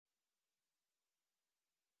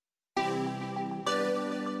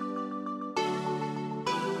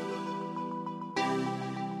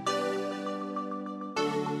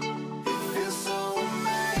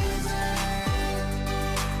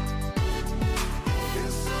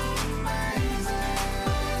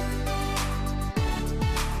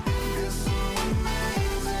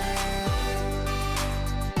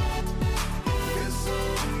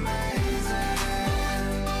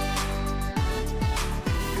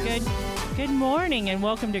Good morning and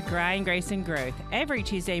welcome to Grind, Grace, and Growth every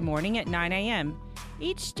Tuesday morning at 9 a.m.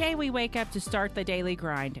 Each day we wake up to start the daily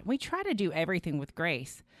grind. We try to do everything with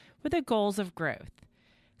grace, with the goals of growth.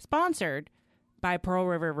 Sponsored by Pearl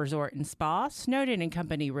River Resort and Spa, Snowden and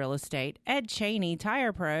Company Real Estate, Ed Cheney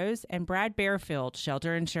Tire Pros, and Brad Bearfield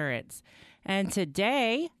Shelter Insurance. And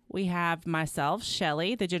today we have myself,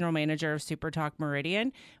 Shelly, the General Manager of Super Talk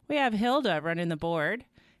Meridian. We have Hilda running the board.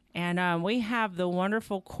 And we have the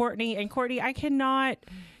wonderful Courtney. And Courtney,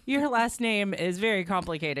 your last name is very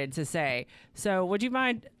complicated to say. So would you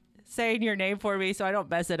mind saying your name for me so I don't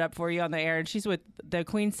mess it up for you on the air? And she's with the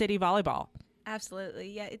Queen City Volleyball.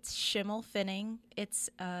 Absolutely. Yeah, it's Schimmel Finning. It's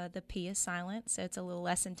the P is silent, so it's a little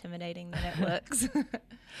less intimidating than it looks.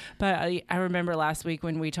 But I remember last week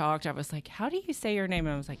when we talked, I was like, how do you say your name?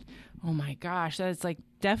 And I was like, oh my gosh, that's like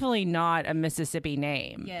definitely not a Mississippi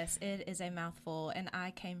name. Yes, it is a mouthful. And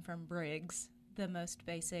I came from Briggs, the most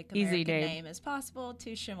basic American name as possible,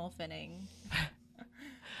 to Schimmel Finning.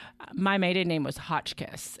 My maiden name was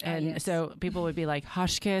Hotchkiss. And yes. So people would be like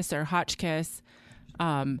Hotchkiss or Hotchkiss.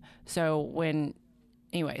 So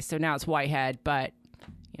now it's Whitehead, but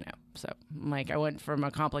so like I went from a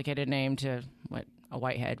complicated name to a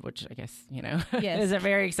Whitehead, which I guess, yes. isn't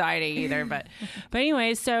very exciting either, but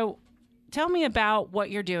anyways, so tell me about what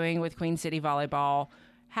you're doing with Queen City Volleyball,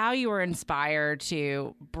 how you were inspired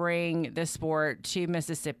to bring the sport to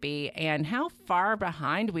Mississippi, and how far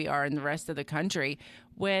behind we are in the rest of the country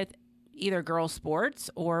with either girls sports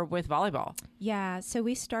or with volleyball. Yeah, so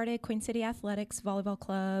we started Queen City Athletics Volleyball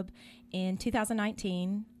Club in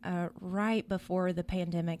 2019, right before the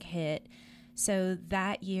pandemic hit. So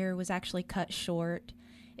that year was actually cut short.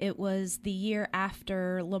 It was the year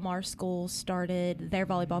after Lamar School started their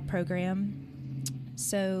volleyball program.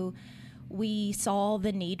 So we saw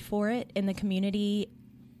the need for it in the community.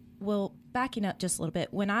 Well, backing up just a little bit,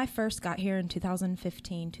 when I first got here in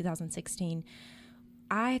 2015, 2016,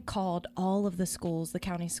 I called all of the schools, the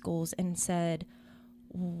county schools, and said,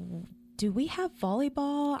 do we have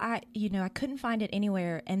volleyball? I couldn't find it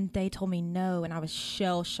anywhere. And they told me no, and I was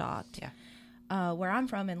shell shocked. Yeah. Where I'm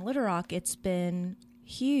from in Little Rock, it's been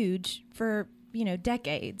huge for,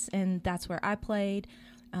 decades. And that's where I played.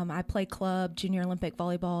 I played club junior Olympic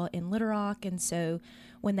volleyball in Little Rock. And so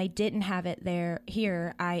when they didn't have it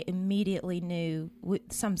here, I immediately knew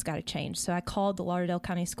something's got to change. So I called the Lauderdale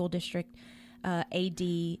County School District AD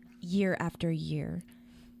year after year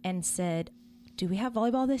and said, do we have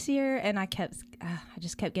volleyball this year? And I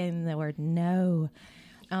just kept getting the word no,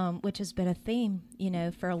 which has been a theme,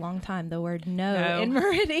 for a long time, the word no. In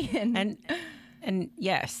Meridian. And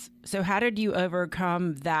yes. So how did you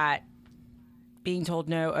overcome that being told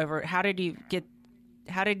no how did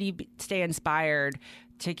you stay inspired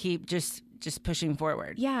to keep just pushing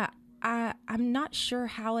forward? Yeah. I'm not sure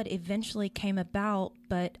how it eventually came about,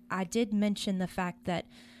 but I did mention the fact that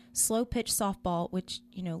slow pitch softball, which,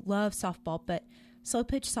 love softball, but slow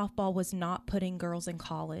pitch softball was not putting girls in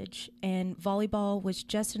college, and volleyball was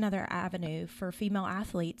just another avenue for female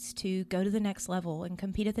athletes to go to the next level and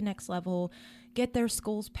compete at the next level, get their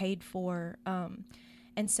schools paid for.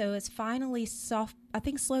 And so it's finally I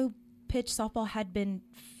think slow pitch softball had been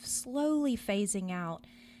slowly phasing out.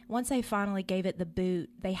 Once they finally gave it the boot,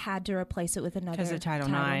 they had to replace it with another because of Title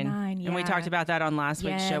IX. Yeah. And we talked about that on last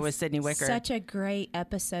week's show with Sydney Wicker. Such a great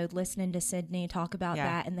episode listening to Sydney talk about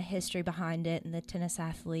that and the history behind it and the tennis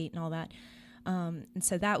athlete and all that. And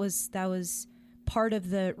so that was part of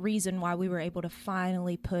the reason why we were able to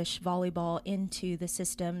finally push volleyball into the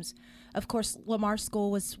systems. Of course, Lamar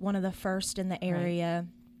School was one of the first in the area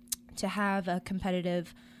to have a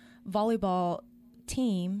competitive volleyball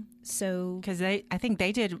team. So because I think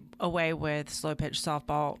they did away with slow pitch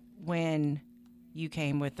softball when you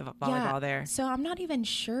came with the volleyball there. So I'm not even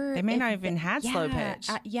sure. They may not even had slow pitch.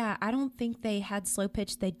 I don't think they had slow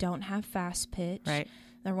pitch. They don't have fast pitch. Right.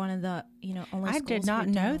 They're one of the only. I did not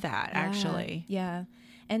know that actually. Yeah.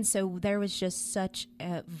 And so there was just such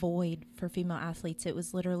a void for female athletes. It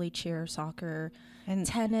was literally cheer, soccer, and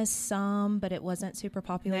tennis, but it wasn't super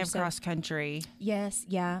popular. They have cross country. Yes,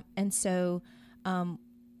 yeah. And so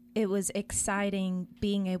it was exciting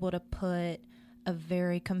being able to put a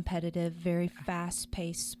very competitive, very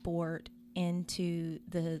fast-paced sport into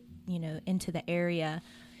the area.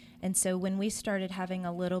 And so when we started having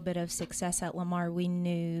a little bit of success at Lamar, we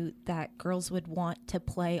knew that girls would want to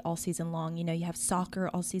play all season long. You have soccer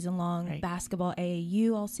all season long, right. Basketball,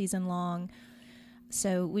 AAU all season long.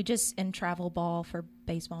 So and travel ball for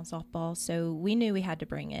baseball and softball. So we knew we had to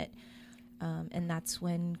bring it. And that's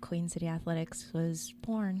when Queen City Athletics was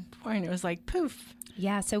born. It was like poof.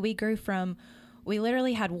 Yeah, so we grew from We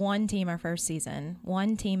literally had one team our first season,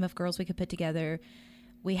 one team of girls we could put together.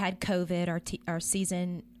 We had COVID. Our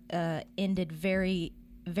season ended very,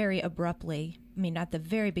 very abruptly. I mean, at the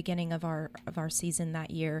very beginning of our season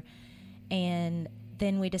that year. And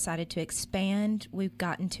then we decided to expand. We've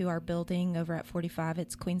gotten to our building over at 45.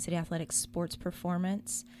 It's Queen City Athletics Sports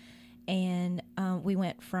Performance. And we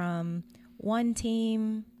went from one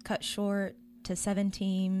team cut short to 7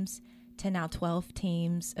 teams to now 12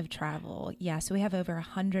 teams of travel. Yeah, so we have over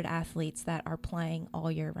 100 athletes that are playing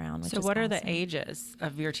all year round. So what are the ages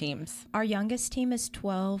of your teams? Our youngest team is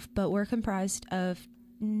 12, but we're comprised of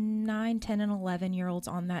 9, 10, and 11-year-olds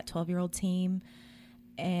on that 12-year-old team.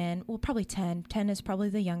 And, well, probably 10. 10 is probably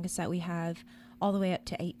the youngest that we have, all the way up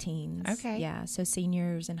to 18s. Okay. Yeah, so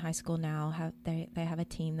seniors in high school now, they have a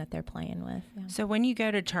team that they're playing with. Yeah. So when you go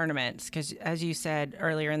to tournaments, because as you said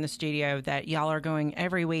earlier in the studio that y'all are going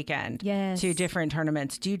every weekend to different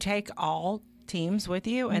tournaments, do you take all teams with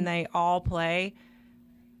you and they all play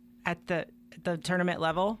at the tournament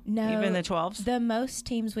level? No. Even the 12s? The most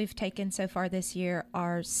teams we've taken so far this year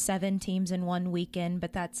are 7 teams in one weekend,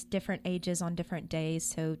 but that's different ages on different days.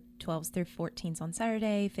 So 12s through 14s on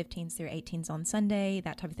Saturday, 15s through 18s on Sunday,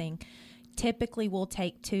 that type of thing. Typically, we'll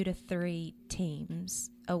take 2 to 3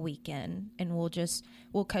 teams a weekend, and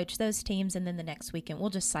we'll coach those teams, and then the next weekend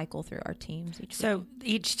we'll just cycle through our teams each weekend.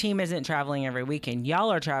 Each team isn't traveling every weekend.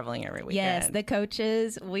 Y'all are traveling every weekend. Yes, the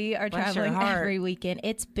coaches, we are Bless traveling your heart. every weekend.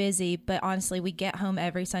 It's busy, but honestly, we get home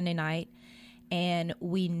every Sunday night, and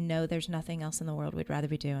we know there's nothing else in the world we'd rather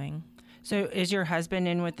be doing. So is your husband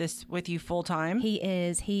in with you full time? He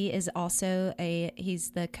is. He is also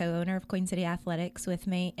he's the co-owner of Queen City Athletics with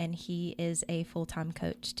me, and he is a full-time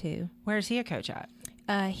coach too. Where is he a coach at?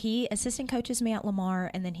 He assistant coaches me at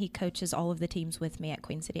Lamar, and then he coaches all of the teams with me at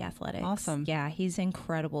Queen City Athletics. Awesome. Yeah, he's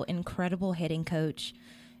incredible hitting coach.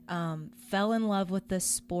 Fell in love with the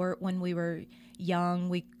sport when we were young.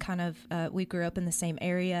 We we grew up in the same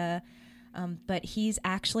area, but he's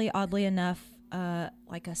actually, oddly enough,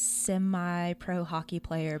 like a semi-pro hockey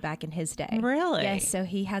player back in his day. Really? Yes, so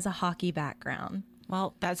he has a hockey background.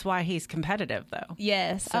 Well, that's why he's competitive, though.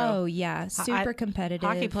 Yes. So, super competitive.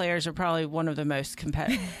 Hockey players are probably one of the most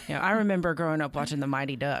competitive. I remember growing up watching the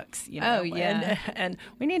Mighty Ducks. Oh, yeah. And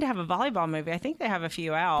we need to have a volleyball movie. I think they have a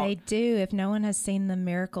few out. They do. If no one has seen the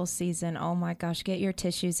Miracle Season, oh my gosh, get your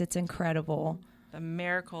tissues. It's incredible. The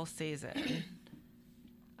Miracle Season.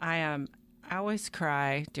 I always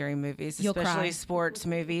cry during movies, especially sports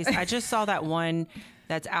movies. I just saw that one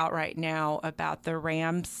that's out right now about the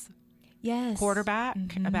Rams quarterback,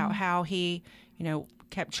 about how he,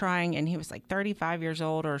 kept trying, and he was like 35 years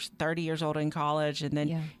old or 30 years old in college, and then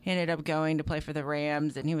he ended up going to play for the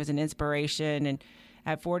Rams, and he was an inspiration. And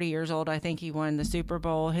at 40 years old, I think he won the Super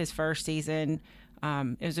Bowl his first season.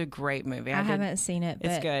 It was a great movie. I haven't seen it,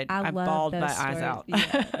 but it's good. I love bawled those my stories. eyes out.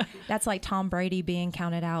 Yeah. That's like Tom Brady being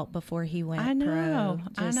counted out before he went pro.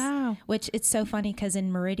 I know. Which it's so funny because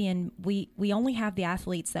in Meridian, we only have the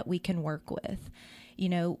athletes that we can work with.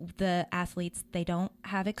 The athletes, they don't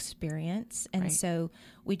have experience. And so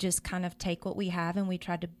we just kind of take what we have and we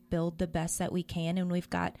try to build the best that we can. And we've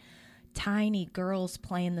got tiny girls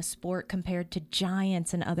playing the sport compared to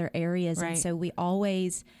giants in other areas. Right. And so we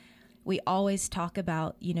always talk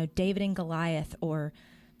about, David and Goliath, or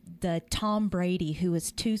the Tom Brady who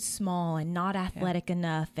was too small and not athletic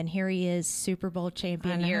enough. And here he is, Super Bowl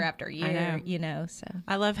champion year after year, so.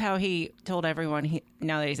 I love how he told everyone,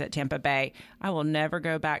 now that he's at Tampa Bay, I will never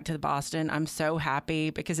go back to Boston. I'm so happy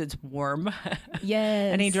because it's warm.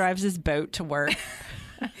 Yes. And he drives his boat to work.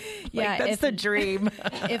 That's the dream.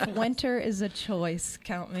 If winter is a choice,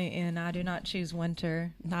 count me in. I do not choose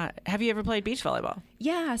winter. Have you ever played beach volleyball?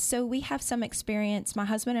 Yeah, so we have some experience. My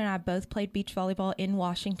husband and I both played beach volleyball in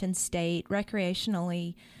Washington State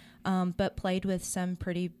recreationally, but played with some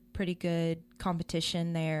pretty good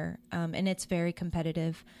competition there. And it's very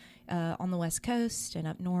competitive on the West Coast and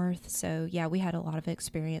up north. So yeah, we had a lot of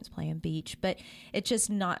experience playing beach, but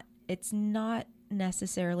it's not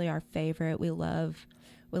necessarily our favorite. We love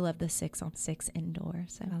the 6-on-6 indoor.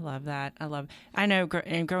 So I love that. I know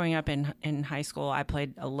growing up in high school, I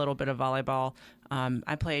played a little bit of volleyball.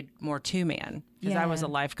 I played more 2-man because I was a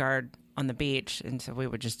lifeguard on the beach. And so we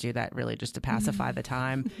would just do that really just to pacify the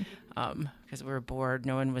time because we were bored.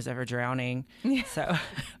 No one was ever drowning. So,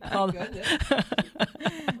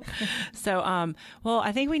 well,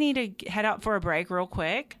 I think we need to head out for a break real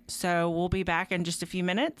quick. So we'll be back in just a few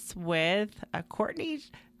minutes with Courtney.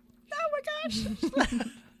 Oh my gosh.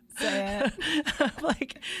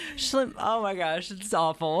 Oh my gosh, it's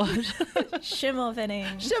awful. Schimmel fitting.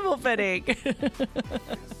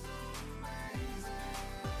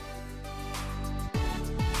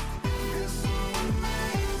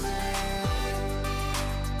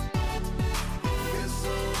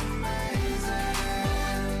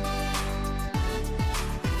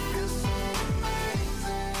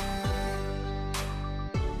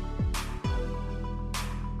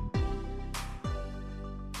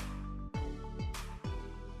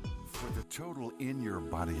 total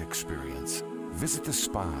in-your-body experience. Visit the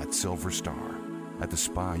spa at Silver Star. At the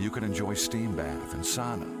spa, you can enjoy steam bath and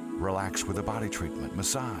sauna, relax with a body treatment,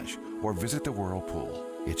 massage, or visit the whirlpool.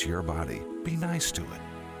 It's your body. Be nice to it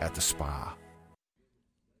at the spa.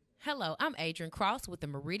 Hello, I'm Adrian Cross with the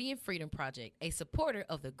Meridian Freedom Project, a supporter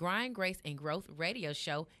of the Grind, Grace, and Growth radio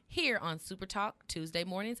show here on Super Talk Tuesday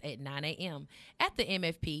mornings at 9 a.m. At the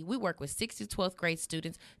MFP, we work with 6th to 12th grade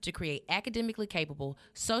students to create academically capable,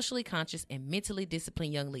 socially conscious, and mentally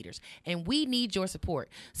disciplined young leaders. And we need your support.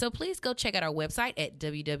 So please go check out our website at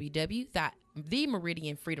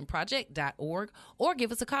www.themeridianfreedomproject.org or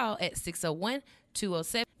give us a call at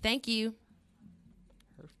 601-207. Thank you.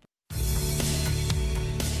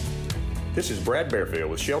 This is Brad Bearfield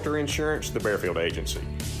with Shelter Insurance, the Bearfield Agency.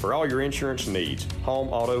 For all your insurance needs, home,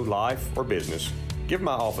 auto, life, or business, give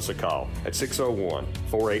my office a call at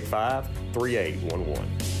 601-485-3811.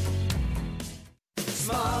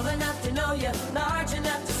 Small enough to know you, large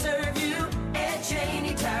enough to serve you. Ed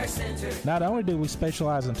Cheney Tire Center. Not only do we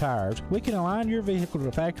specialize in tires, we can align your vehicle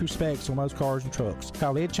to factory specs on most cars and trucks.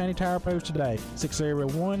 Call Ed Cheney Tire Pros today,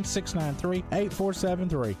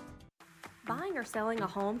 601-693-8473. Buying or selling a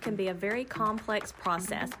home can be a very complex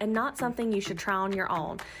process and not something you should try on your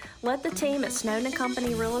own. Let the team at Snowden &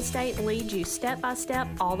 Company Real Estate lead you step by step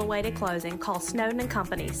all the way to closing. Call Snowden &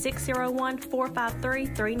 Company,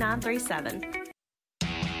 601-453-3937.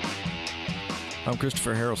 I'm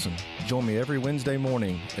Christopher Harrelson. Join me every Wednesday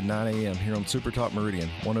morning at 9 a.m. here on Super Talk Meridian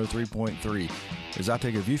 103.3 as I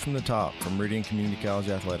take a view from the top from Meridian Community College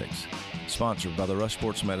Athletics. Sponsored by the Rush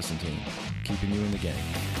Sports Medicine Team, keeping you in the game.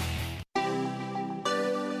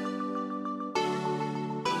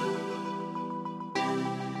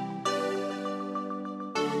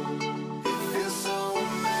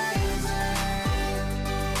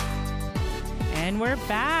 We're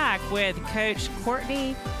back with Coach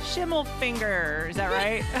Courtney Schimmelfinger. Is that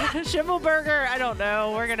right? Schimmelberger? I don't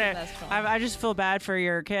know. We're gonna. I just feel bad for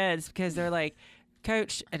your kids because they're like,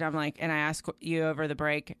 Coach, and I'm like, and I ask you over the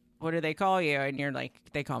break, what do they call you? And you're like,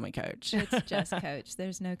 they call me Coach. It's just Coach.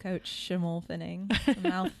 There's no Coach Schimmelfinning. It's a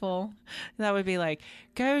mouthful. That would be like,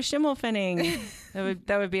 go Schimmelfinning.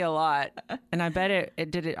 that would be a lot. And I bet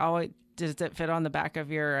it always. Does it fit on the back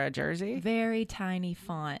of your jersey? Very tiny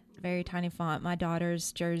font. Very tiny font. My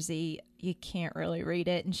daughter's jersey, you can't really read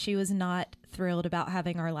it. And she was not thrilled about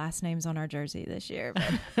having our last names on our jersey this year.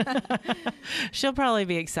 But she'll probably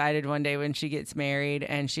be excited one day when she gets married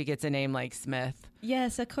and she gets a name like Smith.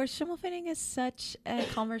 Yes, of course. Schimmelfinning is such a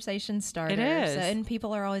conversation starter. It is. And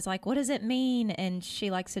people are always like, what does it mean? And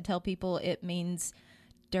she likes to tell people it means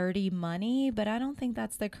dirty money, but I don't think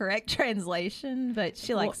that's the correct translation, but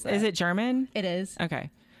she likes that. Is it German? It is. Okay.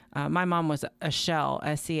 My mom was a Shell,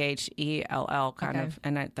 Schell kind of,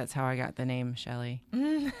 and that's how I got the name Shelly.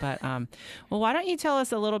 But, well, why don't you tell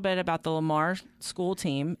us a little bit about the Lamar school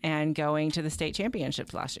team and going to the state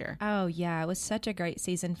championships last year? Oh, yeah. It was such a great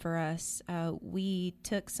season for us. We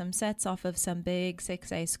took some sets off of some big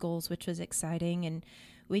 6A schools, which was exciting, and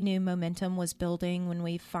we knew momentum was building when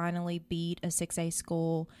we finally beat a 6A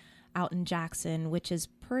school out in Jackson, which is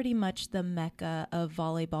pretty much the mecca of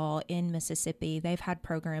volleyball in Mississippi. They've had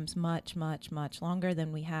programs much, much, much longer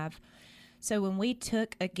than we have. So when we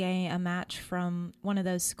took a match from one of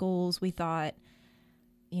those schools, we thought,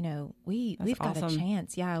 we've got a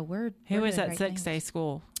chance. Yeah, Who is that 6A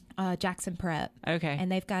school? Jackson Prep. Okay. And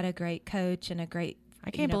they've got a great coach and a great I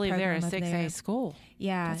can't believe they're a 6A school.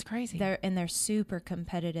 Yeah. That's crazy. They're super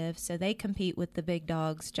competitive. So they compete with the big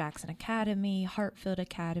dogs, Jackson Academy, Hartfield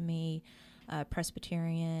Academy,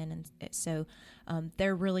 Presbyterian. And so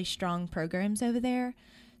they're really strong programs over there.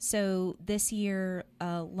 So this year,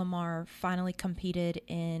 Lamar finally competed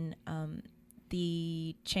in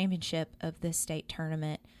the championship of the state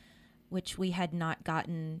tournament, which we had not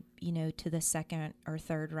gotten, to the second or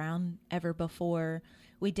third round ever before.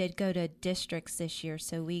 We did go to districts this year,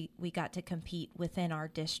 so we got to compete within our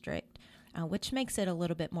district, which makes it a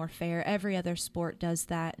little bit more fair. Every other sport does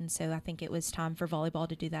that, and so I think it was time for volleyball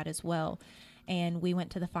to do that as well. And we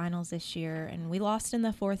went to the finals this year, and we lost in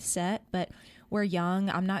the fourth set, but we're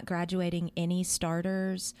young. I'm not graduating any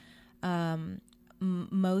starters.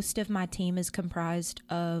 Most of my team is comprised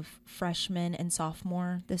of freshmen and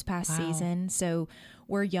sophomore this past season. So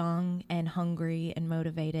we're young and hungry and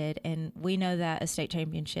motivated. And we know that a state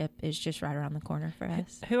championship is just right around the corner for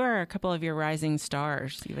us. Who are a couple of your rising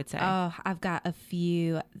stars, you would say? Oh, I've got a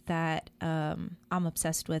few that I'm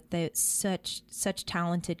obsessed with. They're such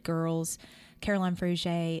talented girls. Caroline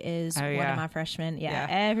Fruget is one of my freshmen. Yeah,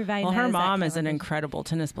 everybody Well, knows her that mom is Caroline an Fruget. incredible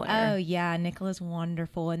tennis player. Oh, yeah. Nicola's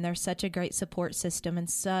wonderful. And they're such a great support system and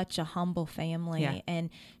such a humble family. Yeah. And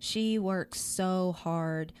she works so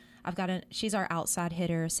hard. She's our outside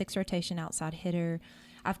hitter, 6 rotation outside hitter.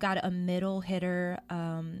 I've got a middle hitter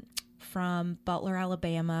from Butler,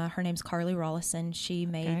 Alabama. Her name's Carly Rollison. She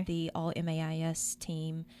made the All MAIS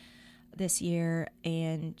team this year,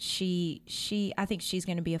 and I think she's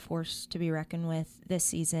going to be a force to be reckoned with this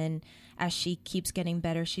season as she keeps getting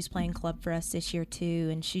better. She's playing club for us this year too,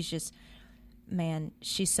 and she's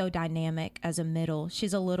so dynamic as a middle.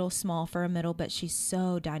 She's a little small for a middle, but she's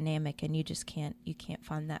so dynamic, and you can't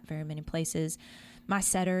find that very many places. My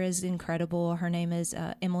setter is incredible. Her name is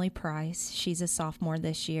Emily Price. She's a sophomore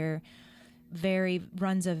this year.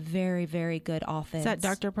 Runs a very, very good offense. Is that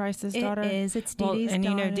Dr. Price's daughter? It is. It's Dee Dee's and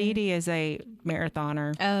daughter. you know, Dee Dee is a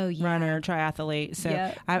marathoner, runner, triathlete.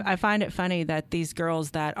 So I find it funny that these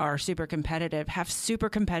girls that are super competitive have super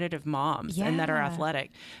competitive moms and that are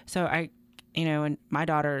athletic. So and my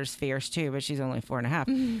daughter is fierce too, but she's only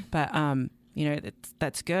 4.5. But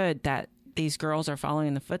that's good that these girls are following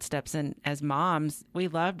in the footsteps, and as moms we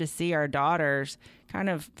love to see our daughters kind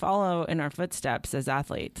of follow in our footsteps as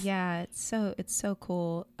athletes. It's so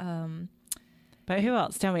cool. But who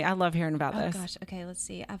else? Tell me. I love hearing about this. Oh gosh. Okay, let's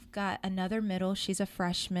see. I've got another middle. She's a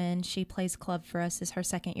freshman. She plays club for us. This is her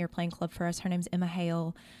second year playing club for us. Her name's Emma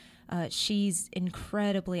Hale. She's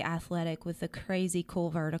incredibly athletic with a crazy cool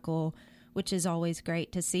vertical, which is always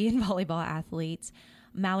great to see in volleyball athletes.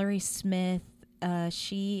 Mallory Smith,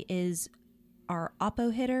 she is our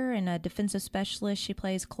oppo hitter and a defensive specialist. She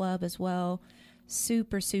plays club as well.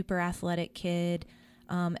 Super, super athletic kid.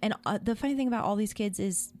 And the funny thing about all these kids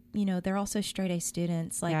is, they're also straight A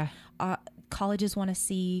students. Like colleges want to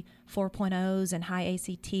see 4.0s and high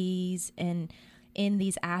ACTs and in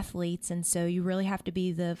these athletes. And so you really have to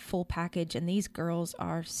be the full package. And these girls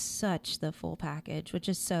are such the full package, which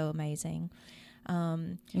is so amazing.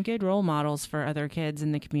 And good role models for other kids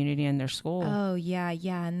in the community and their school. Oh yeah,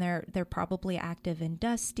 and they're probably active in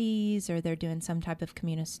Dusties, or they're doing some type of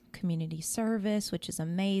community service, which is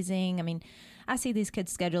amazing. I mean, I see these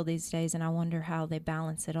kids scheduled these days, and I wonder how they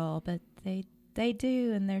balance it all, but they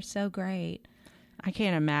do, and they're so great. I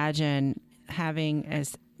can't imagine having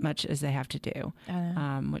as much as they have to do,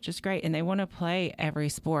 which is great, and they want to play every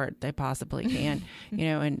sport they possibly can,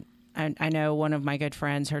 And I know one of my good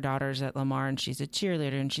friends, her daughter's at Lamar, and she's a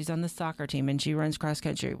cheerleader, and she's on the soccer team, and she runs cross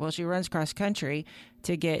country. Well, she runs cross country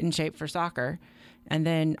to get in shape for soccer. And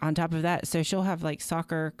then on top of that, so she'll have like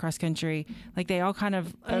soccer, cross country, like they all kind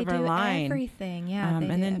of overline. Do everything, yeah.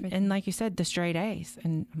 And like you said, the straight A's.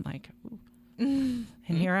 And I'm like, ooh.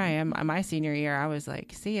 And here I am, my senior year, I was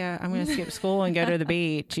like, see ya, I'm going to skip school and go to the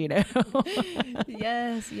beach,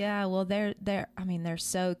 Yes, yeah. Well, they're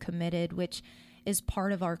so committed, which is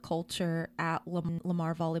part of our culture at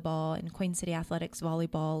Lamar Volleyball, and Queen City Athletics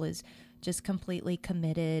Volleyball is just completely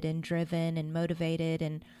committed and driven and motivated,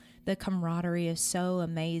 and the camaraderie is so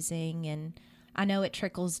amazing. And I know it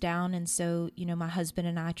trickles down, and so my husband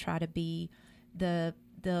and I try to be the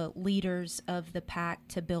leaders of the pack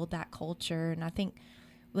to build that culture. And I think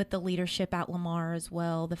with the leadership at Lamar as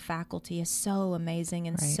well, the faculty is so amazing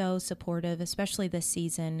and so supportive, especially this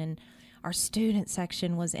season. And our student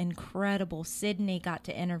section was incredible. Sydney got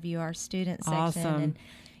to interview our student section. Awesome. And,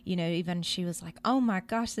 even she was like, oh my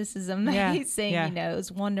gosh, this is amazing. Yeah. It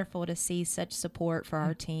was wonderful to see such support for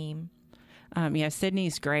our team.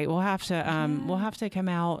 Sydney's great. We'll have to come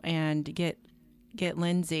out and get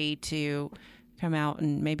Lindsay to come out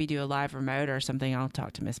and maybe do a live remote or something. I'll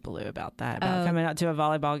talk to Miss Ballou about that, about coming out to a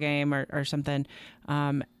volleyball game or something.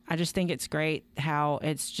 I just think it's great how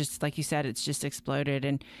it's just, like you said, it's just exploded.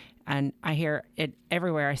 And I hear it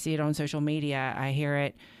everywhere. I see it on social media. I hear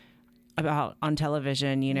it about on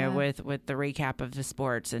television, with the recap of the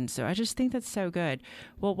sports. And so I just think that's so good.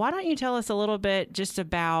 Well, why don't you tell us a little bit just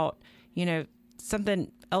about,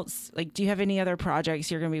 something else? Like, do you have any other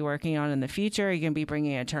projects you're going to be working on in the future? Are you going to be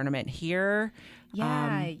bringing a tournament here?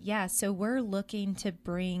 Yeah. So we're looking to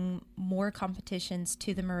bring more competitions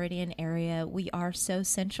to the Meridian area. We are so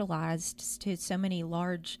centralized to so many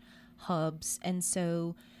large hubs. And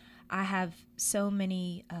so I have so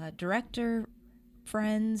many director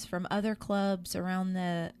friends from other clubs around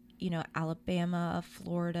the, Alabama,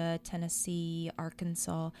 Florida, Tennessee,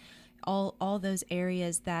 Arkansas, all those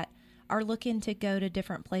areas that are looking to go to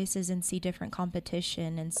different places and see different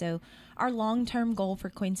competition. And so our long-term goal for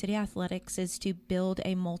Queen City Athletics is to build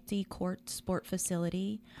a multi-court sport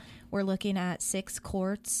facility. We're looking at 6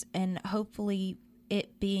 courts, and hopefully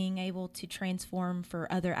it being able to transform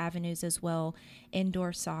for other avenues as well,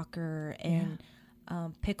 indoor soccer and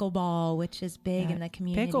pickleball, which is big in the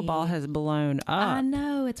community. Pickleball has blown up. I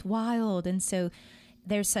know, it's wild. And so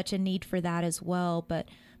there's such a need for that as well, but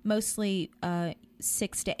mostly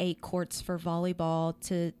 6 to 8 courts for volleyball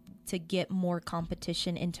to get more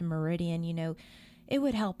competition into Meridian. You know, it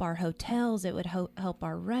would help our hotels. It would help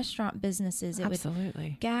our restaurant businesses. It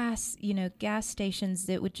Absolutely. would gas stations.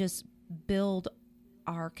 It would just build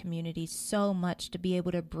our community so much to be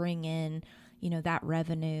able to bring in, you know, that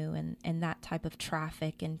revenue and that type of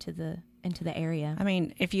traffic into the area. I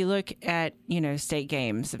mean, if you look at, you know, state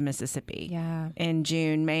games of Mississippi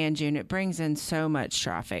in May and June, it brings in so much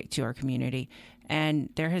traffic to our community. And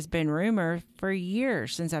there has been rumor for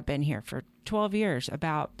years since I've been here, for 12 years,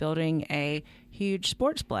 about building a huge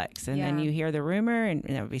sportsplex. And then you hear the rumor, and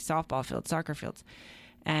it would be softball fields, soccer fields.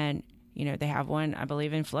 And, you know, they have one, I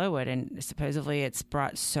believe, in Flowood, and supposedly it's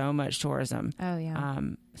brought so much tourism. Oh, yeah.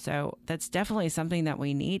 So that's definitely something that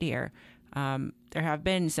we need here. There have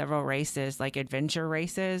been several races, like adventure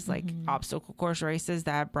races, like obstacle course races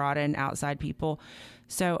that have brought in outside people.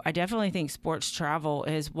 So I definitely think sports travel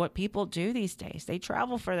is what people do these days. They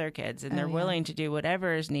travel for their kids, and they're willing to do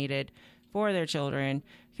whatever is needed for their children,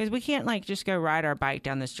 because we can't like just go ride our bike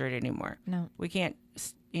down the street anymore. No, we can't.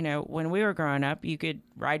 You know, when we were growing up, you could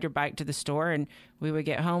ride your bike to the store and we would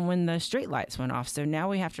get home when the street lights went off. So now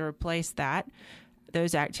we have to replace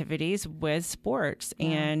those activities with sports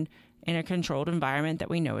and in a controlled environment that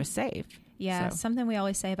we know is safe. Yeah, something we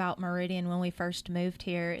always say about Meridian when we first moved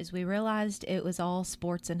here is we realized it was all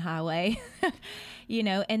sports and highway, you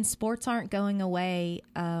know, and sports aren't going away.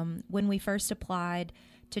 When we first applied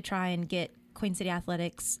to try and get Queen City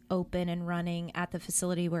Athletics open and running at the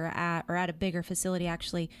facility we're at, or at a bigger facility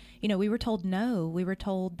actually, you know, we were told no. We were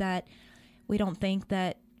told that we don't think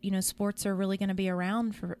that, you know, sports are really going to be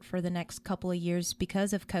around for the next couple of years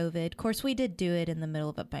because of COVID. Of course, we did do it in the middle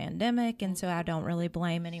of a pandemic, and so I don't really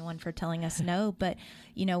blame anyone for telling us no. But,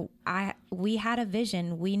 you know, we had a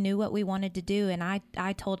vision. We knew what we wanted to do, and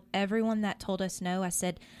I told everyone that told us no, I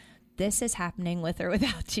said, this is happening with or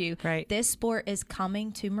without you. Right. This sport is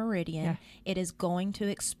coming to Meridian. Yeah. It is going to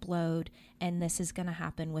explode, and this is going to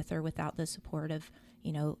happen with or without the support of,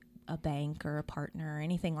 you know, a bank or a partner or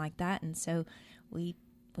anything like that. And so we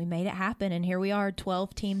made it happen, and here we are,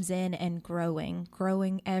 12 teams in and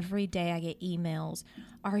growing every day. I get emails.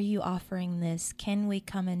 Are you offering this? Can we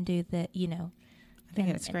come and do that? You know, I think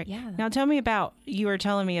that's great. Yeah. Now tell me about, you were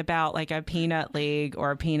telling me about like a peanut league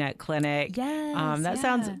or a peanut clinic. Yes. That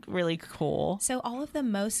sounds really cool. So all of the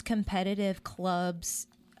most competitive clubs,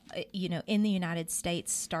 you know, in the United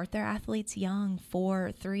States start their athletes young,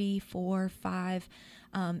 3, 4, 5.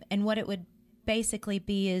 And what it would basically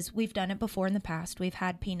be is, we've done it before in the past. We've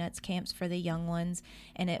had peanuts camps for the young ones,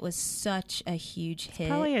 and it was such a huge hit.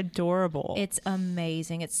 Probably adorable. It's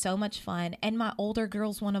amazing. It's so much fun. And my older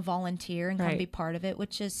girls want to volunteer and come be part of it,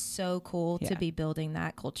 which is so cool to be building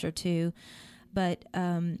that culture too. But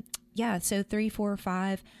so 3, 4,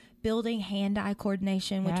 5, building hand-eye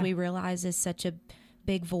coordination, which we realize is such a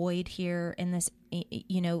big void here in this,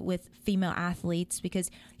 you know, with female athletes, because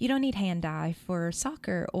you don't need hand-eye for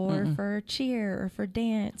soccer or for cheer or for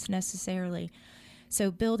dance necessarily. So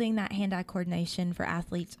building that hand-eye coordination for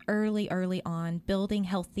athletes early on, building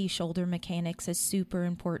healthy shoulder mechanics is super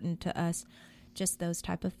important to us. Just those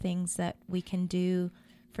type of things that we can do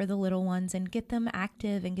for the little ones and get them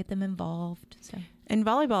active and get them involved. So. And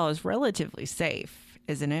volleyball is relatively safe,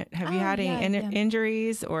 isn't it? Have you had any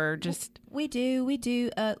injuries or just? We do.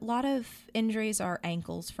 A lot of injuries are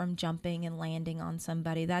ankles from jumping and landing on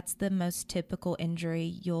somebody. That's the most typical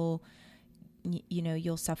injury you'll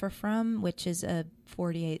suffer from, which is a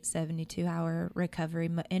 48, 72 hour recovery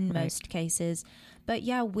in most cases. But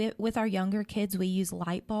yeah, with our younger kids, we use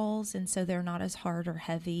light balls, and so they're not as hard or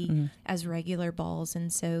heavy as regular balls.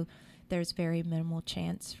 And so there's very minimal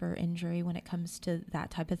chance for injury when it comes to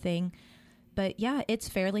that type of thing. But yeah, it's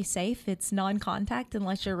fairly safe. It's non-contact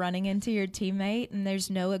unless you're running into your teammate, and there's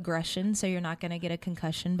no aggression, so you're not going to get a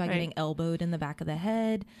concussion by getting elbowed in the back of the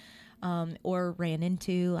head or ran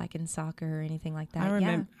into, like in soccer or anything like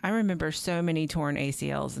that. I remember so many torn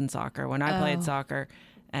ACLs in soccer when I played soccer,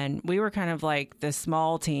 and we were kind of like the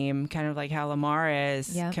small team, kind of like how Lamar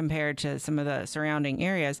is compared to some of the surrounding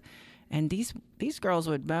areas. And these girls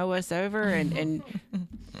would mow us over and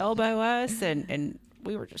elbow us, and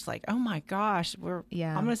we were just like, oh my gosh, I'm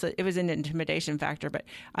gonna say it was an intimidation factor. But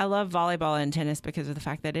I love volleyball and tennis because of the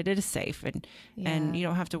fact that it is safe, and you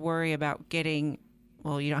don't have to worry about you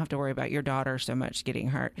don't have to worry about your daughter so much getting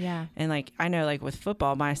hurt. Yeah. And like, I know, like with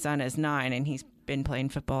football, my son is 9 and been playing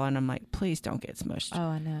football, and I'm like, please don't get smushed. Oh,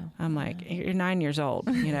 I know. I'm like, you're 9 years old,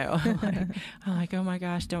 you know. I'm like, oh my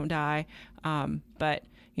gosh, don't die. But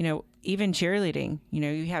you know, even cheerleading, you know,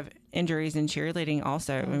 you have injuries in cheerleading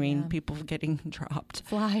also. Oh, I mean, yeah. people getting dropped.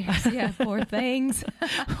 Flyers, yeah, poor things.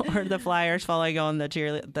 Or the flyers falling on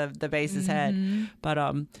the base's head. But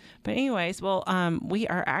anyways, well, we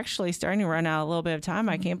are actually starting to run out a little bit of time.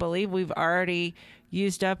 I can't believe we've already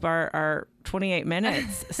used up our 28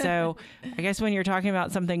 minutes. So I guess when you're talking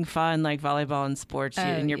about something fun like volleyball and sports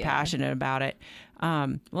and you're passionate about it,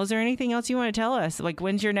 well, is there anything else you want to tell us? Like,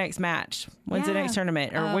 when's your next match? When's the next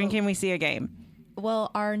tournament? Or when can we see a game?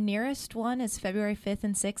 Well, our nearest one is February 5th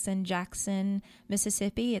and 6th in Jackson,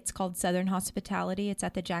 Mississippi. It's called Southern Hospitality. It's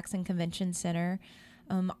at the Jackson Convention Center.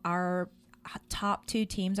 Our top 2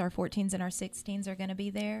 teams, our 14s and our 16s, are going to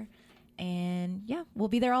be there. And yeah, we'll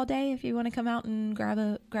be there all day if you want to come out and grab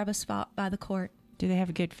a spot by the court. Do they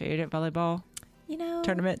have good food at volleyball? You know,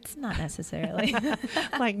 tournaments? Not necessarily.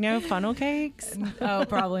 Like no funnel cakes? Oh,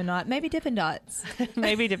 probably not. Maybe Dippin' Dots.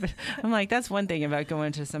 Maybe Dippin'. I'm like, that's one thing about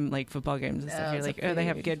going to some like football games and stuff. Oh, You're like, food. they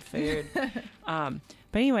have good food. But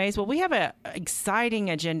anyways, well, we have an exciting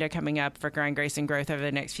agenda coming up for Grind, Grace, and Growth over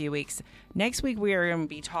the next few weeks. Next week, we are going to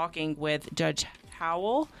be talking with Judge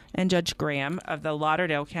Howell and Judge Graham of the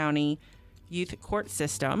Lauderdale County Youth Court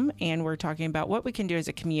System, and we're talking about what we can do as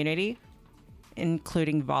a community,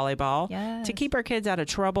 including volleyball, to keep our kids out of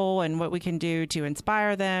trouble and what we can do to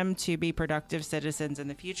inspire them to be productive citizens in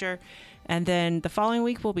the future. And then the following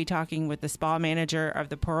week, we'll be talking with the spa manager of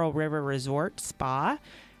the Pearl River Resort Spa,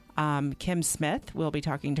 Kim Smith. We'll be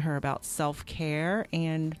talking to her about self-care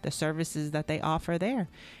and the services that they offer there.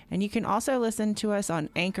 And you can also listen to us on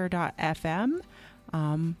anchor.fm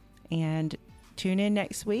and tune in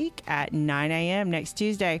next week at 9 a.m. next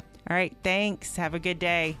Tuesday. All right, thanks. Have a good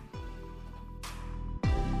day.